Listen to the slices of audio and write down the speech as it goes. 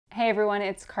Hey everyone,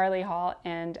 it's Carly Hall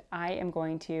and I am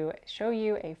going to show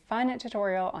you a fun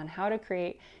tutorial on how to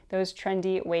create those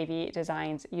trendy wavy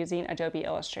designs using Adobe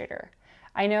Illustrator.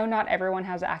 I know not everyone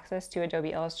has access to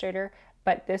Adobe Illustrator,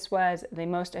 but this was the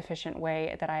most efficient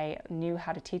way that I knew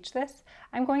how to teach this.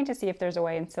 I'm going to see if there's a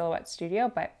way in Silhouette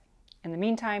Studio, but in the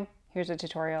meantime, here's a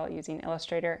tutorial using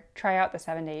Illustrator. Try out the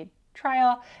 7-day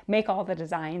trial, make all the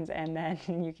designs, and then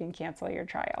you can cancel your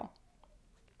trial.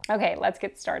 Okay, let's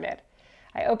get started.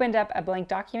 I opened up a blank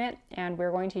document and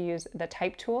we're going to use the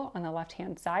type tool on the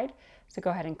left-hand side. So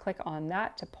go ahead and click on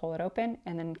that to pull it open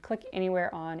and then click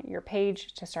anywhere on your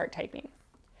page to start typing.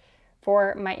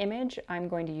 For my image, I'm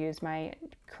going to use my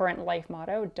current life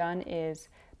motto, done is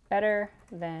better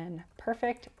than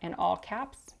perfect, in all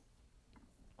caps.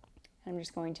 I'm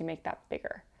just going to make that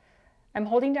bigger. I'm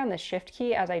holding down the shift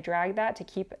key as I drag that to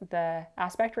keep the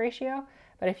aspect ratio,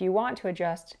 but if you want to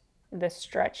adjust the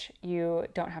stretch, you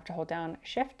don't have to hold down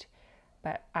shift,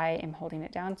 but I am holding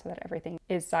it down so that everything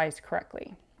is sized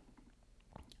correctly.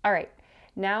 All right,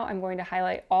 now I'm going to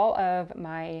highlight all of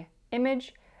my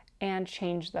image and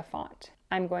change the font.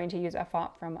 I'm going to use a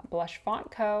font from Blush Font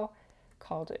Co.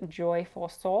 called Joyful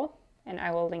Soul, and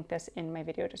I will link this in my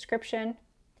video description.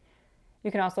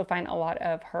 You can also find a lot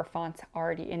of her fonts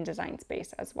already in Design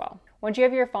Space as well. Once you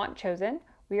have your font chosen,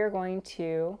 we are going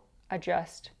to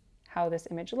adjust how this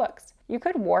image looks. You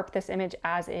could warp this image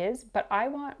as is, but I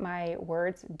want my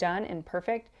words done and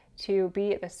perfect to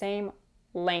be the same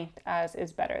length as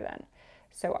is better than.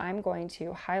 So I'm going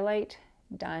to highlight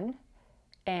done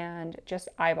and just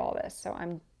eyeball this. So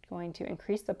I'm going to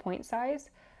increase the point size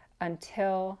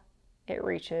until it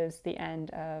reaches the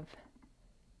end of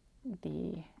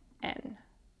the N.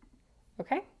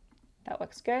 Okay, that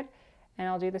looks good. And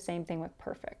I'll do the same thing with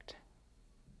perfect.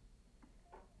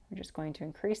 I'm just going to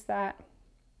increase that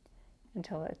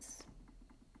until it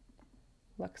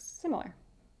looks similar.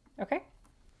 Okay.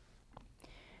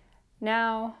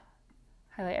 Now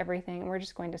highlight everything. We're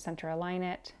just going to center align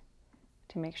it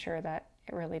to make sure that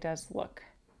it really does look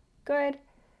good.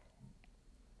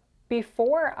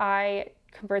 Before I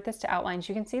convert this to outlines,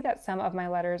 you can see that some of my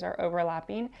letters are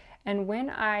overlapping. And when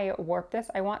I warp this,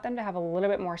 I want them to have a little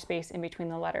bit more space in between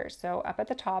the letters. So up at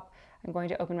the top, I'm going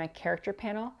to open my character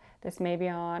panel. This may be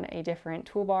on a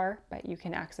different toolbar, but you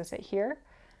can access it here.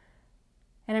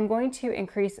 And I'm going to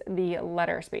increase the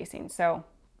letter spacing. So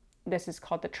this is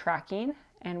called the tracking,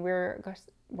 and we're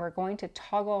going to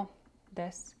toggle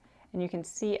this. And you can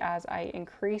see as I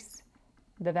increase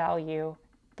the value,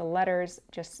 the letters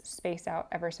just space out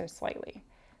ever so slightly.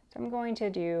 So I'm going to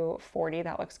do 40,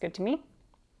 that looks good to me.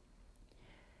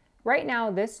 Right now,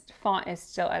 this font is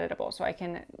still editable, so I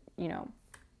can,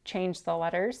 change the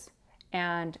letters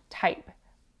and type.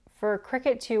 For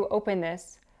Cricut to open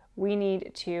this, we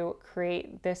need to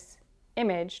create this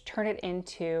image, turn it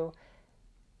into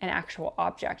an actual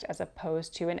object as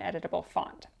opposed to an editable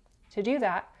font. To do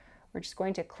that, we're just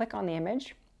going to click on the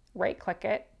image, right-click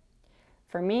it.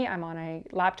 For me, I'm on a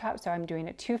laptop, so I'm doing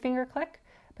a 2-finger click,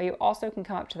 but you also can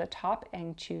come up to the top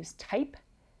and choose Type,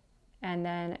 and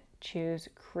then choose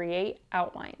Create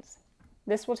Outlines.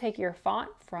 This will take your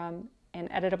font from an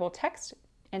editable text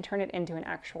and turn it into an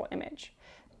actual image.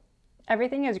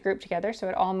 Everything is grouped together, so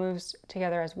it all moves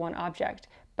together as one object,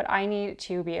 but I need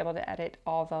to be able to edit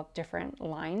all the different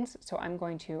lines, so I'm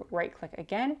going to right-click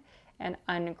again and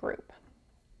ungroup.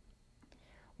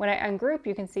 When I ungroup,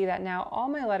 you can see that now all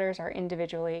my letters are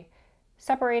individually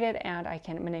separated and I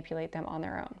can manipulate them on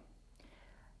their own.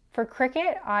 For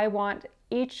Cricut, I want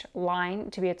each line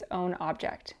to be its own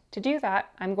object. To do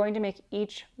that, I'm going to make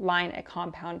each line a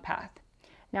compound path.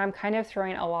 Now I'm kind of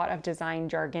throwing a lot of design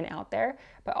jargon out there,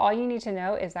 but all you need to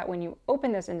know is that when you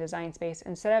open this in Design Space,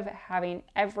 instead of having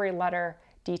every letter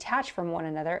detached from one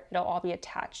another, it'll all be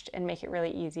attached and make it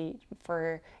really easy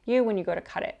for you when you go to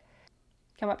cut it.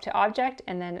 Come up to Object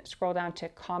and then scroll down to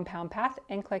Compound Path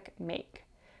and click Make.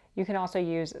 You can also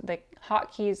use the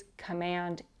hotkeys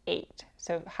Command 8.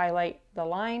 So highlight the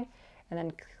line and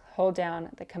then hold down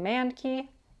the Command key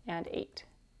and 8,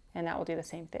 and that will do the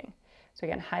same thing. So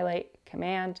again, highlight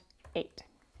Command 8.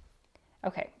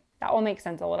 Okay, that will make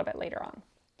sense a little bit later on.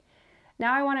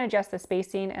 Now I want to adjust the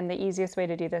spacing, and the easiest way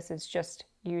to do this is just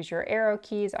use your arrow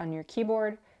keys on your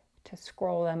keyboard to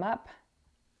scroll them up.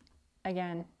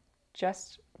 Again,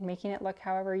 just making it look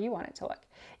however you want it to look.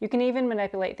 You can even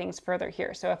manipulate things further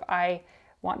here. So if I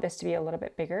want this to be a little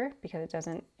bit bigger because it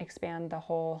doesn't expand the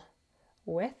whole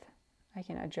width, I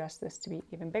can adjust this to be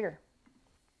even bigger.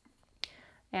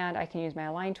 And I can use my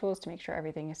align tools to make sure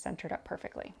everything is centered up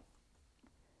perfectly.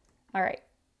 All right,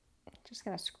 just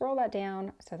gonna scroll that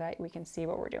down so that we can see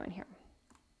what we're doing here.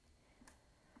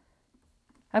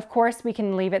 Of course, we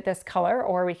can leave it this color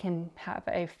or we can have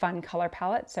a fun color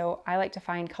palette. So I like to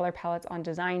find color palettes on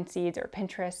Design Seeds or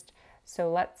Pinterest. So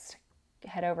let's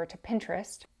head over to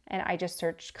Pinterest and I just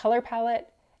searched color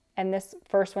palette. And this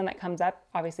first one that comes up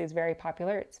obviously is very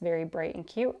popular. It's very bright and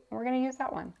cute. And we're going to use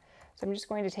that one. So I'm just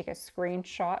going to take a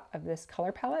screenshot of this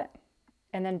color palette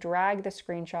and then drag the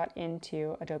screenshot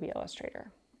into Adobe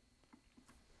Illustrator.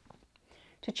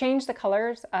 To change the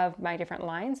colors of my different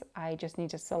lines, I just need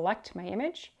to select my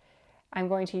image. I'm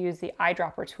going to use the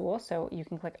eyedropper tool, so you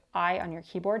can click I on your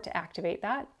keyboard to activate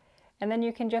that, and then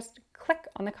you can just click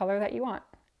on the color that you want.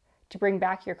 To bring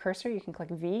back your cursor, you can click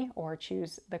V or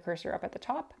choose the cursor up at the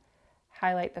top,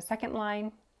 highlight the second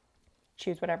line,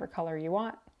 choose whatever color you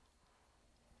want,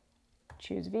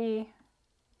 choose V,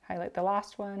 highlight the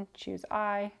last one, choose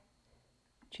I,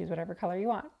 choose whatever color you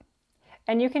want.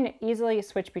 And you can easily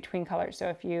switch between colors. So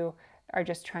if you are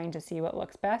just trying to see what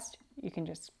looks best, you can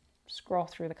just scroll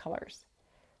through the colors.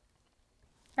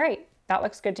 All right, that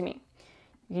looks good to me.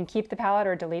 You can keep the palette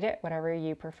or delete it, whatever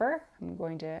you prefer. I'm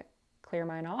going to clear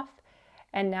mine off.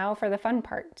 And now for the fun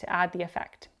part, to add the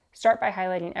effect. Start by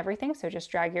highlighting everything. So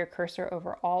just drag your cursor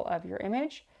over all of your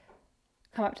image,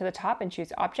 come up to the top and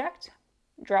choose Object,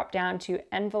 drop down to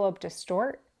Envelope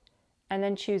Distort, and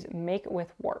then choose Make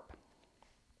with Warp.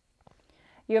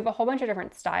 You have a whole bunch of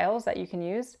different styles that you can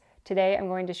use. Today I'm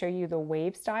going to show you the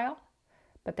wave style,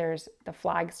 but there's the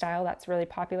flag style that's really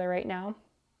popular right now,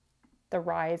 the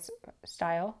rise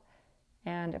style,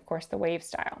 and of course the wave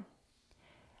style.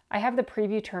 I have the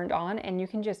preview turned on and you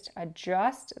can just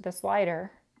adjust the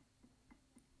slider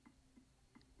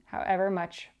however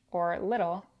much or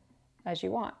little as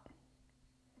you want.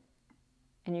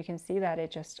 And you can see that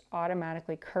it just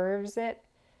automatically curves it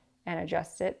and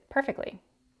adjusts it perfectly.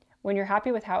 When you're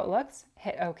happy with how it looks,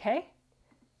 hit OK,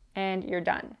 and you're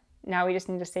done. Now we just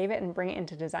need to save it and bring it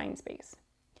into Design Space.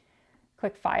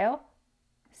 Click File,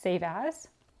 Save As.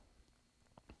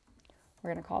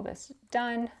 We're going to call this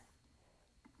Done.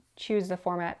 Choose the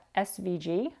format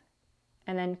SVG,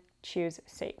 and then choose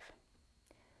Save.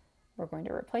 We're going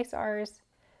to replace ours.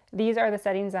 These are the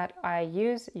settings that I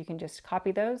use. You can just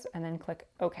copy those and then click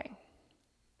OK.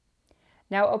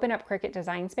 Now open up Cricut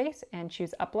Design Space and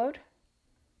choose Upload.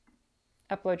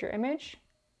 Upload your image,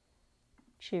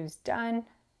 choose Done,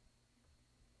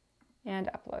 and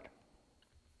Upload.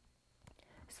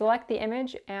 Select the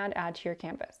image and add to your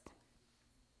canvas.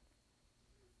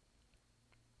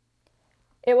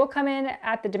 It will come in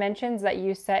at the dimensions that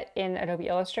you set in Adobe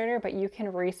Illustrator, but you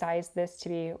can resize this to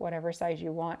be whatever size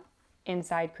you want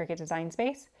inside Cricut Design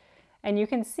Space. And you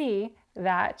can see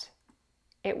that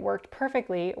it worked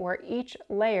perfectly where each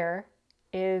layer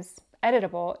is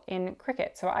editable in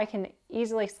Cricut. So I can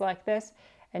easily select this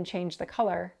and change the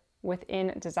color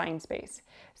within Design Space.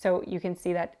 So you can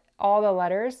see that all the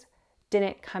letters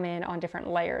didn't come in on different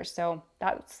layers. So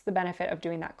that's the benefit of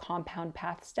doing that compound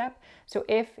path step. So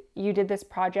if you did this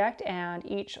project and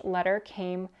each letter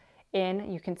came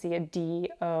in, you can see a D,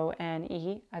 O, N,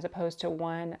 E as opposed to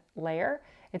one layer.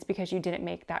 It's because you didn't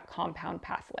make that compound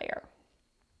path layer.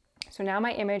 So now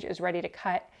my image is ready to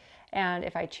cut. And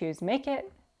if I choose Make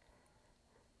It,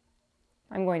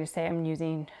 I'm going to say I'm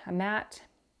using a matte.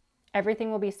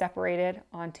 Everything will be separated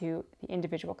onto the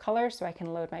individual colors, so I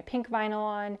can load my pink vinyl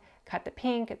on, cut the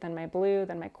pink, then my blue,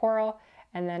 then my coral,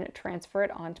 and then transfer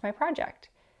it onto my project.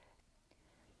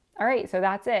 All right, so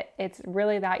that's it. It's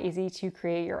really that easy to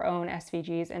create your own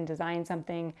SVGs and design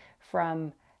something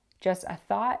from just a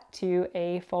thought to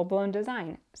a full-blown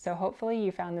design. So hopefully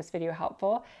you found this video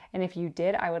helpful. And if you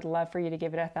did, I would love for you to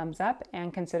give it a thumbs up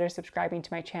and consider subscribing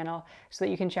to my channel so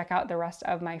that you can check out the rest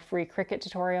of my free Cricut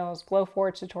tutorials,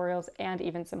 Glowforge tutorials, and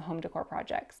even some home decor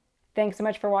projects. Thanks so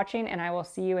much for watching, and I will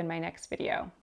see you in my next video.